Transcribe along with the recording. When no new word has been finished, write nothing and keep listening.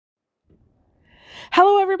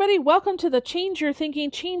Hello, everybody. Welcome to the Change Your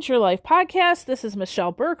Thinking, Change Your Life podcast. This is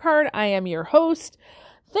Michelle Burkhardt. I am your host.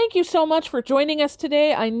 Thank you so much for joining us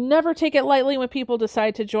today. I never take it lightly when people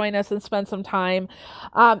decide to join us and spend some time.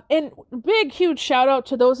 And big, huge shout out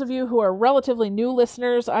to those of you who are relatively new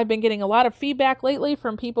listeners. I've been getting a lot of feedback lately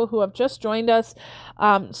from people who have just joined us.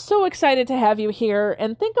 So excited to have you here.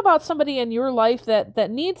 And think about somebody in your life that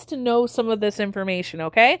needs to know some of this information,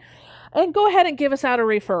 okay? And go ahead and give us out a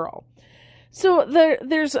referral. So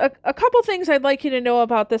there's a couple things I'd like you to know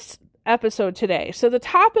about this episode today. So the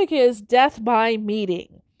topic is death by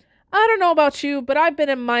meeting. I don't know about you, but I've been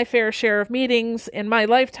in my fair share of meetings in my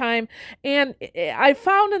lifetime, and I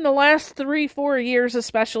found in the last 3-4 years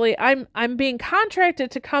especially, I'm being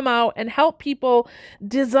contracted to come out and help people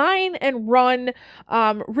design and run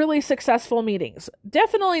really successful meetings.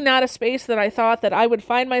 Definitely not a space that I thought that I would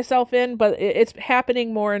find myself in, but it's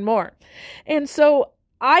happening more and more. And so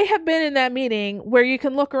I have been in that meeting where you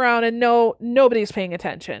can look around and know nobody's paying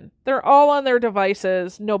attention. They're all on their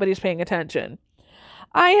devices. Nobody's paying attention.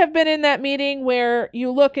 I have been in that meeting where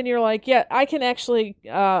you look and you're like, yeah, I can actually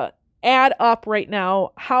add up right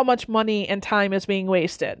now how much money and time is being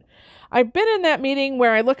wasted. I've been in that meeting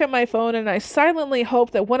where I look at my phone and I silently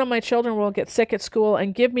hope that one of my children will get sick at school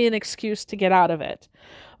and give me an excuse to get out of it.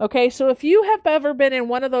 Okay, so if you have ever been in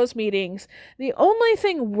one of those meetings, the only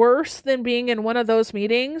thing worse than being in one of those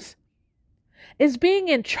meetings is being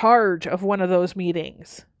in charge of one of those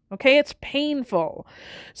meetings. Okay, it's painful.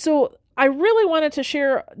 So I really wanted to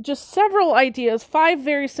share just several ideas, 5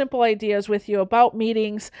 very simple ideas with you about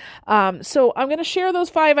meetings. So I'm going to share those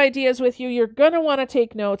 5 ideas with you. You're going to want to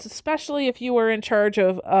take notes, especially if you are in charge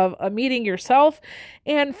of a meeting yourself.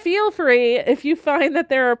 And feel free, if you find that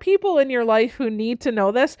there are people in your life who need to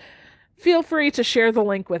know this, feel free to share the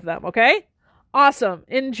link with them, okay? Awesome.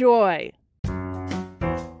 Enjoy.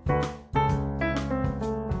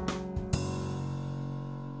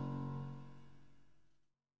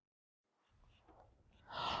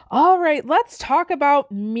 All right, let's talk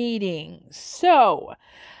about meetings. So,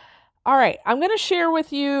 all right, I'm going to share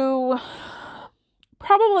with you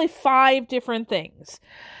probably 5 different things.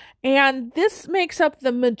 And this makes up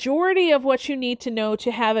the majority of what you need to know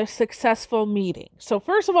to have a successful meeting. So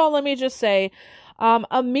first of all, let me just say,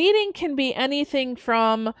 a meeting can be anything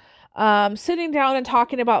from sitting down and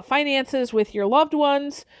talking about finances with your loved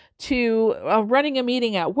ones, to running a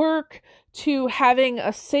meeting at work, to having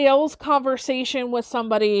a sales conversation with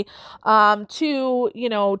somebody,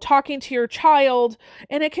 to, talking to your child.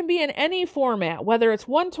 And it can be in any format, whether it's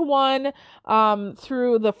one-to-one,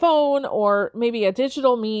 through the phone or maybe a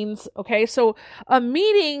digital means. Okay. So a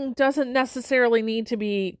meeting doesn't necessarily need to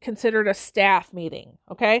be considered a staff meeting.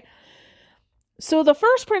 Okay. So the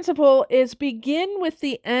first principle is begin with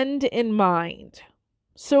the end in mind.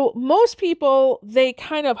 So most people, they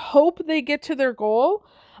kind of hope they get to their goal.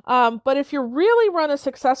 But if you really run a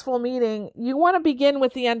successful meeting, you want to begin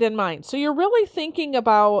with the end in mind. So you're really thinking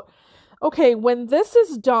about, okay, when this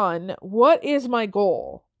is done, what is my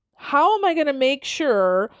goal? How am I going to make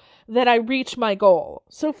sure that I reach my goal?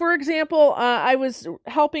 So for example, I was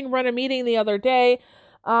helping run a meeting the other day.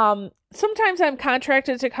 Sometimes I'm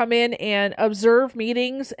contracted to come in and observe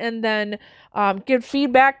meetings and then give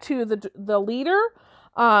feedback to the leader.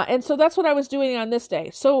 And so that's what I was doing on this day.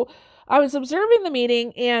 So I was observing the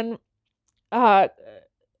meeting, and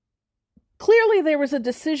clearly there was a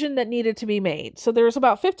decision that needed to be made. So there was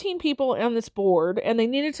about 15 people on this board, and they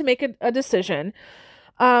needed to make a decision.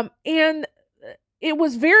 And it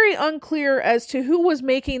was very unclear as to who was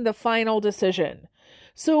making the final decision.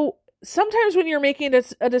 So sometimes when you're making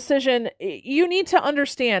a decision, you need to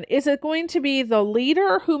understand, is it going to be the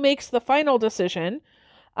leader who makes the final decision?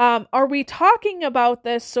 Are we talking about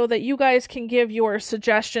this so that you guys can give your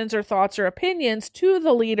suggestions or thoughts or opinions to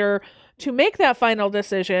the leader to make that final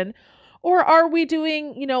decision? Or are we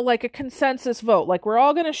doing, like a consensus vote? Like we're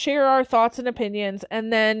all going to share our thoughts and opinions,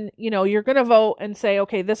 and then, you're going to vote and say,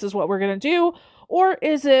 okay, this is what we're going to do. Or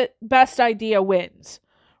is it best idea wins?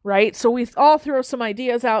 Right? So we all throw some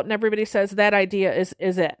ideas out and everybody says that idea is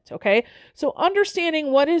it. Okay. So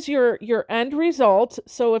understanding what is your end result.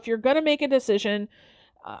 So if you're going to make a decision,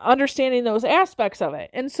 understanding those aspects of it.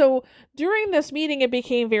 And so during this meeting, it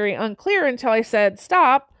became very unclear until I said,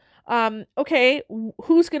 stop. Okay,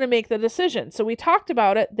 who's going to make the decision? So we talked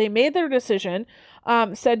about it. They made their decision,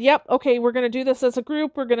 said, yep, okay, we're going to do this as a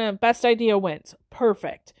group. We're going to, best idea wins.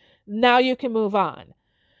 Perfect. Now you can move on.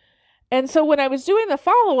 And so when I was doing the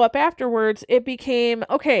follow-up afterwards, it became,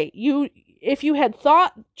 okay, if you had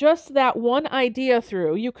thought just that one idea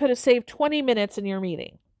through, you could have saved 20 minutes in your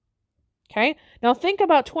meeting. Okay. Now think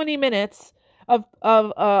about 20 minutes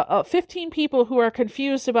of 15 people who are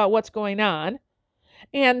confused about what's going on,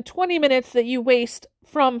 and 20 minutes that you waste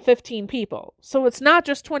from 15 people. So it's not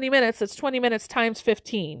just 20 minutes, it's 20 minutes times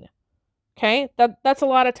 15. Okay? That's a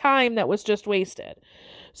lot of time that was just wasted.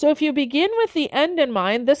 So if you begin with the end in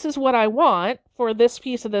mind, this is what I want for this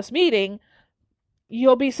piece of this meeting,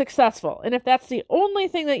 you'll be successful. And if that's the only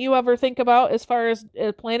thing that you ever think about as far as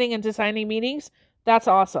planning and designing meetings, that's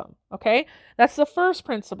awesome. Okay? That's the first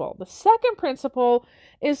principle. The second principle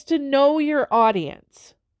is to know your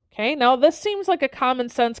audience. Okay? Now, this seems like a common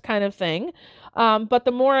sense kind of thing, but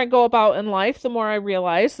the more I go about in life, the more I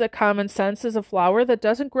realize that common sense is a flower that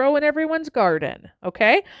doesn't grow in everyone's garden.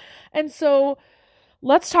 Okay? And so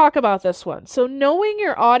let's talk about this one. So knowing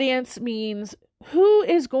your audience means who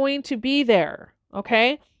is going to be there.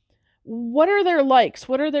 Okay? What are their likes?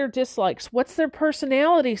 What are their dislikes? What's their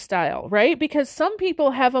personality style, right? Because some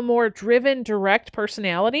people have a more driven, direct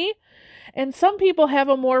personality, and some people have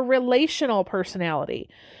a more relational personality.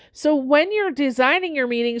 So when you're designing your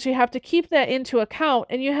meetings, you have to keep that into account,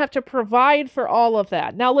 and you have to provide for all of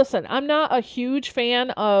that. Now, listen, I'm not a huge fan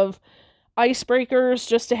of icebreakers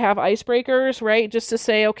just to have icebreakers, right? Just to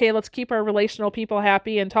say, okay, let's keep our relational people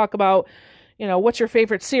happy and talk about, what's your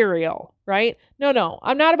favorite cereal, right? No,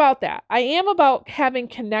 I'm not about that. I am about having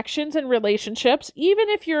connections and relationships, even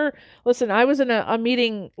if listen, I was in a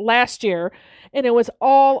meeting last year, and it was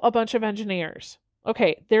all a bunch of engineers.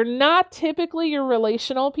 Okay, they're not typically your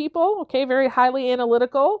relational people, okay, very highly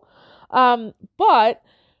analytical, but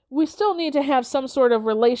we still need to have some sort of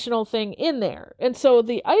relational thing in there. And so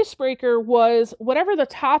the icebreaker was whatever the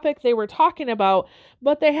topic they were talking about,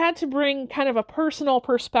 but they had to bring kind of a personal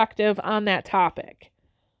perspective on that topic.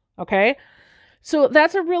 Okay? So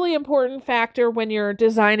that's a really important factor when you're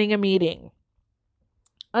designing a meeting.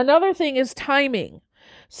 Another thing is timing.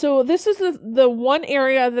 So this is the one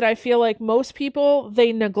area that I feel like most people,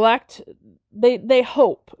 they neglect, they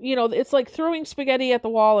hope. It's like throwing spaghetti at the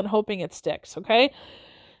wall and hoping it sticks, okay?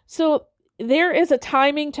 So there is a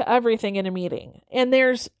timing to everything in a meeting, and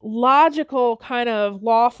there's logical kind of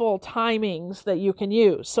lawful timings that you can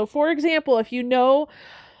use. So for example, if all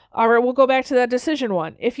right, we'll go back to that decision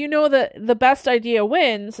one. If you know that the best idea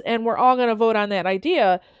wins and we're all going to vote on that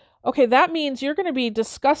idea, okay, that means you're going to be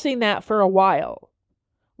discussing that for a while,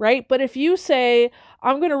 right? But if you say,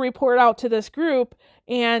 I'm going to report out to this group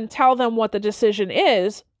and tell them what the decision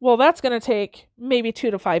is, well, that's going to take maybe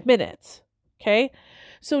 2 to 5 minutes, okay?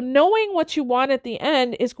 So knowing what you want at the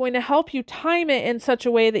end is going to help you time it in such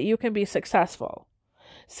a way that you can be successful.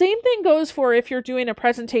 Same thing goes for if you're doing a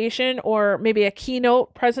presentation or maybe a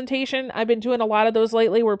keynote presentation. I've been doing a lot of those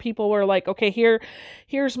lately where people were like, okay,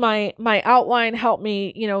 here's my outline, help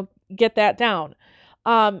me, get that down.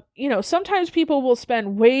 Sometimes people will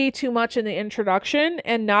spend way too much in the introduction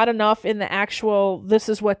and not enough in the actual, this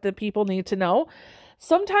is what the people need to know.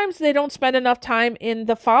 Sometimes they don't spend enough time in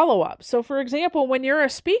the follow-up. So for example, when you're a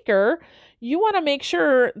speaker, you want to make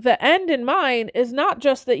sure the end in mind is not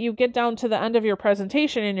just that you get down to the end of your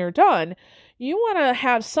presentation and you're done. You want to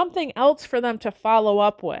have something else for them to follow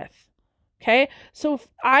up with. Okay? So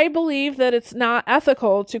I believe that it's not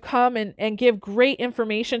ethical to come and give great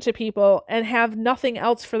information to people and have nothing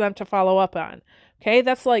else for them to follow up on. Okay?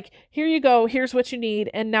 That's like, here you go, here's what you need,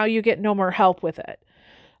 and now you get no more help with it.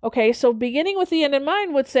 Okay, so beginning with the end in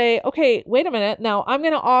mind would say, okay, wait a minute, now I'm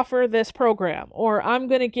going to offer this program, or I'm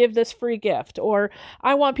going to give this free gift, or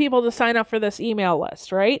I want people to sign up for this email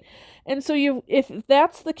list, right? And so if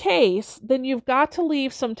that's the case, then you've got to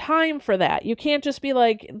leave some time for that. You can't just be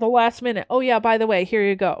like the last minute, oh yeah, by the way, here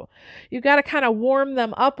you go. You've got to kind of warm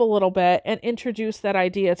them up a little bit and introduce that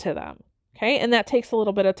idea to them, okay? And that takes a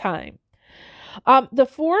little bit of time. The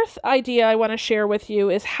fourth idea I want to share with you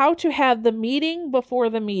is how to have the meeting before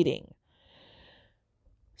the meeting.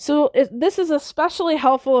 So this is especially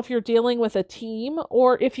helpful if you're dealing with a team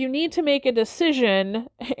or if you need to make a decision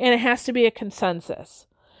and it has to be a consensus.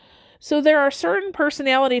 So there are certain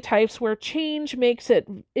personality types where change makes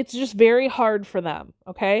it's just very hard for them,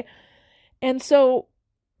 okay? And so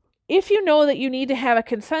if you know that you need to have a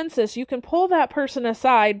consensus, you can pull that person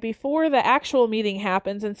aside before the actual meeting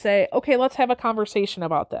happens and say, okay, let's have a conversation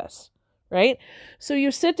about this, right? So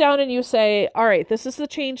you sit down and you say, all right, this is the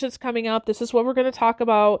change that's coming up. This is what we're going to talk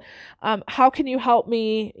about. How can you help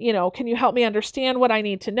me? Can you help me understand what I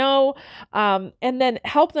need to know? And then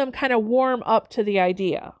help them kind of warm up to the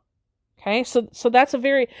idea. Okay, so that's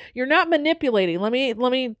you're not manipulating.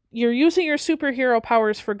 You're using your superhero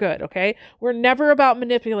powers for good, okay? We're never about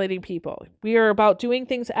manipulating people. We are about doing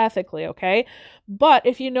things ethically, okay? But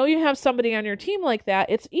if you know you have somebody on your team like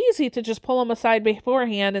that, it's easy to just pull them aside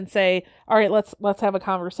beforehand and say, all right, let's have a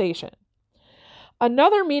conversation.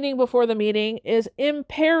 Another meeting before the meeting is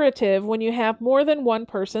imperative when you have more than one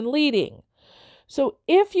person leading. So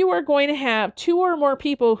if you are going to have 2 or more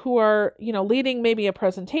people who are, leading maybe a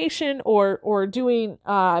presentation or doing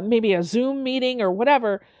maybe a Zoom meeting or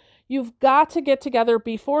whatever, you've got to get together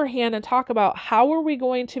beforehand and talk about how are we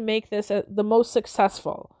going to make this the most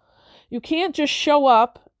successful. You can't just show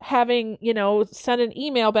up having, sent an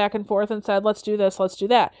email back and forth and said, let's do this, let's do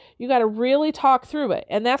that. You got to really talk through it.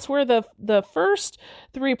 And that's where the first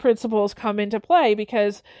 3 principles come into play,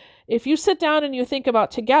 because if you sit down and you think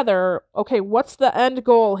about together, okay, what's the end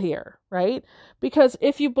goal here, right? Because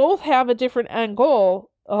if you both have a different end goal,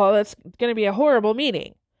 that's going to be a horrible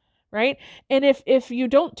meeting, right? And if you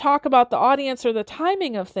don't talk about the audience or the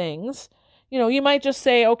timing of things, you might just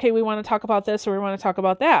say, okay, we want to talk about this or we want to talk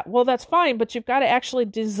about that. Well, that's fine, but you've got to actually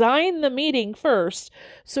design the meeting first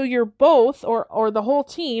so you're both or the whole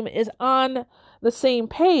team is on the same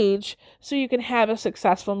page so you can have a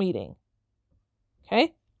successful meeting.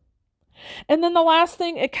 Okay? And then the last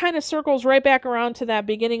thing, it kind of circles right back around to that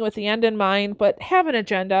beginning with the end in mind, but have an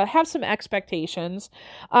agenda, have some expectations,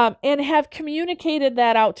 and have communicated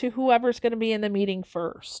that out to whoever's going to be in the meeting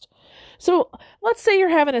first. So let's say you're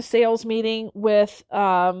having a sales meeting with,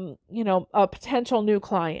 a potential new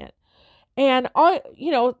client. And,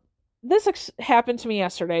 this happened to me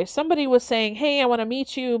yesterday. Somebody was saying, hey, I want to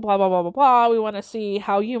meet you, blah, blah, blah, blah, blah. We want to see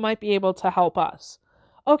how you might be able to help us.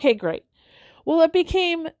 Okay, great. Well, it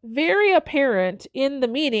became very apparent in the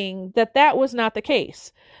meeting that was not the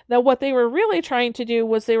case. That what they were really trying to do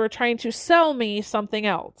was they were trying to sell me something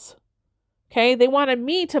else. Okay, they wanted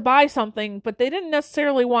me to buy something, but they didn't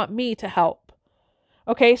necessarily want me to help.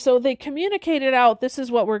 Okay, so they communicated out, this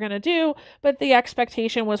is what we're going to do, but the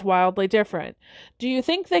expectation was wildly different. Do you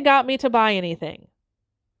think they got me to buy anything?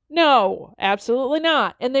 No, absolutely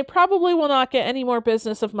not. And they probably will not get any more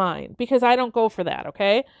business of mine because I don't go for that,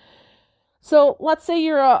 okay? So let's say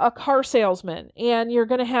you're a car salesman and you're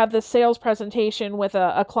going to have this sales presentation with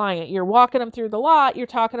a client. You're walking them through the lot. You're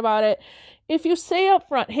talking about it. If you say up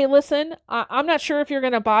front, hey, listen, I'm not sure if you're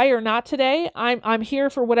going to buy or not today. I'm here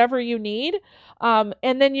for whatever you need. And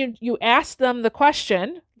then you ask them the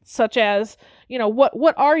question, such as,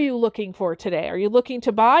 what are you looking for today? Are you looking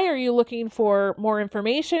to buy? Are you looking for more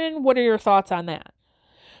information? What are your thoughts on that?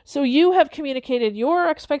 So you have communicated your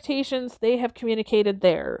expectations. They have communicated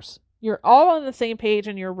theirs. You're all on the same page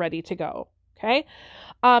and you're ready to go. Okay.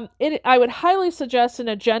 I would highly suggest an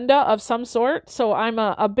agenda of some sort. So I'm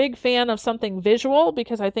a big fan of something visual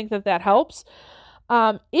because I think that helps.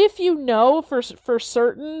 If you know for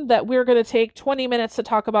certain that we're going to take 20 minutes to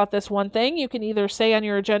talk about this one thing, you can either say on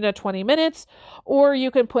your agenda 20 minutes or you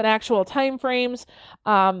can put actual time frames.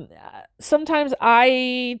 Sometimes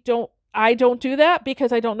I don't do that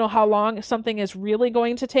because I don't know how long something is really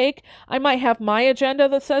going to take. I might have my agenda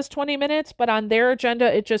that says 20 minutes, but on their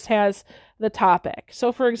agenda, it just has the topic.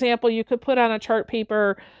 So for example, you could put on a chart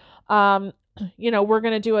paper, we're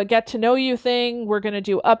going to do a get to know you thing. We're going to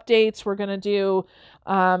do updates. We're going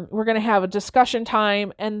to have a discussion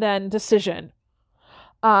time and then decision.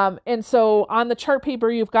 And so on the chart paper,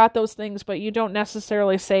 you've got those things, but you don't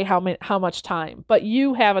necessarily say how much time, but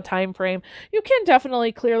you have a time frame. You can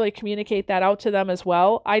definitely clearly communicate that out to them as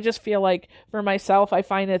well. I just feel like for myself, I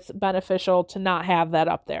find it's beneficial to not have that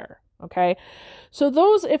up there. Okay. So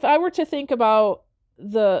those, if I were to think about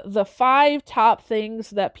the 5 top things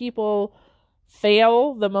that people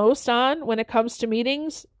fail the most on when it comes to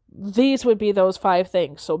meetings, these would be those 5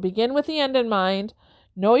 things. So begin with the end in mind,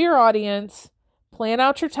 know your audience, plan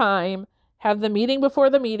out your time, have the meeting before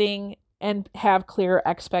the meeting, and have clear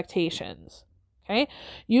expectations. Okay?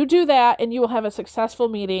 You do that and you will have a successful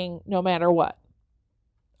meeting no matter what.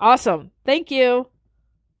 Awesome. Thank you.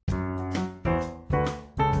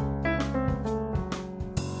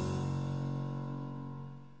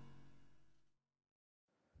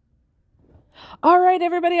 All right,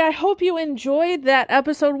 everybody, I hope you enjoyed that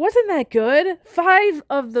episode. Wasn't that good? 5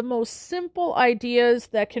 of the most simple ideas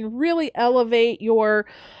that can really elevate your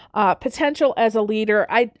potential as a leader.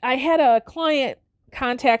 I had a client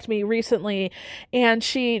contact me recently and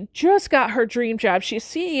she just got her dream job. She's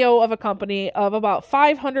CEO of a company of about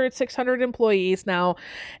 500, 600 employees now.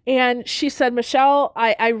 And she said, Michelle,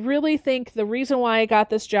 I really think the reason why I got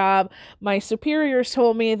this job, my superiors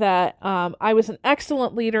told me that I was an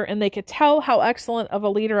excellent leader and they could tell how excellent of a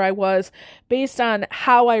leader I was based on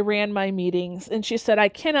how I ran my meetings. And she said, I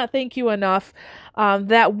cannot thank you enough.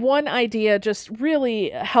 That one idea just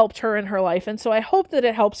really helped her in her life. And so I hope that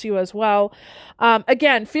it helps you as well.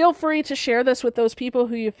 Again, feel free to share this with those people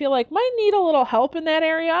who you feel like might need a little help in that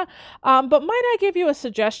area. But might I give you a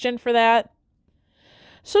suggestion for that?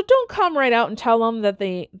 So don't come right out and tell them that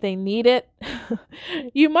they need it.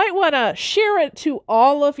 You might want to share it to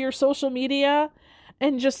all of your social media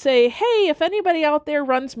and just say, hey, if anybody out there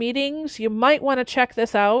runs meetings, you might want to check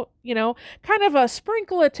this out. Kind of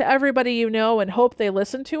sprinkle it to everybody you know and hope they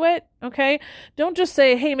listen to it. Okay. Don't just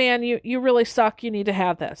say, hey man, you really suck. You need to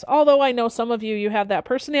have this. Although I know some of you have that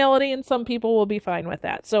personality and some people will be fine with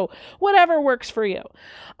that. So whatever works for you.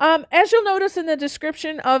 As you'll notice in the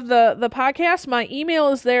description of the podcast, my email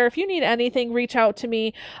is there. If you need anything, reach out to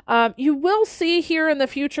me. You will see here in the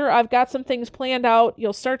future, I've got some things planned out.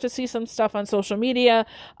 You'll start to see some stuff on social media.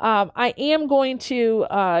 I am going to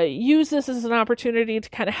use this as an opportunity to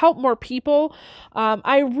kind of help more people.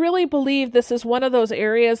 I really believe this is one of those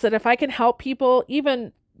areas that if I can help people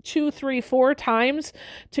even 2, 3, 4 times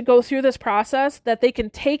to go through this process, that they can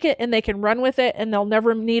take it and they can run with it and they'll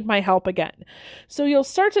never need my help again. So you'll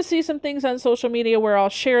start to see some things on social media where I'll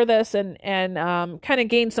share this and kind of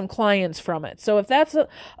gain some clients from it. So if that's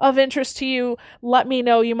of interest to you, let me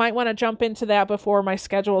know. You might want to jump into that before my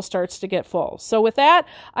schedule starts to get full. So with that,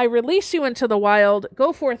 I release you into the wild.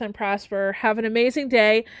 Go forth and prosper. Have an amazing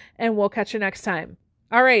day, and we'll catch you next time.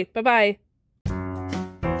 All right. Bye-bye.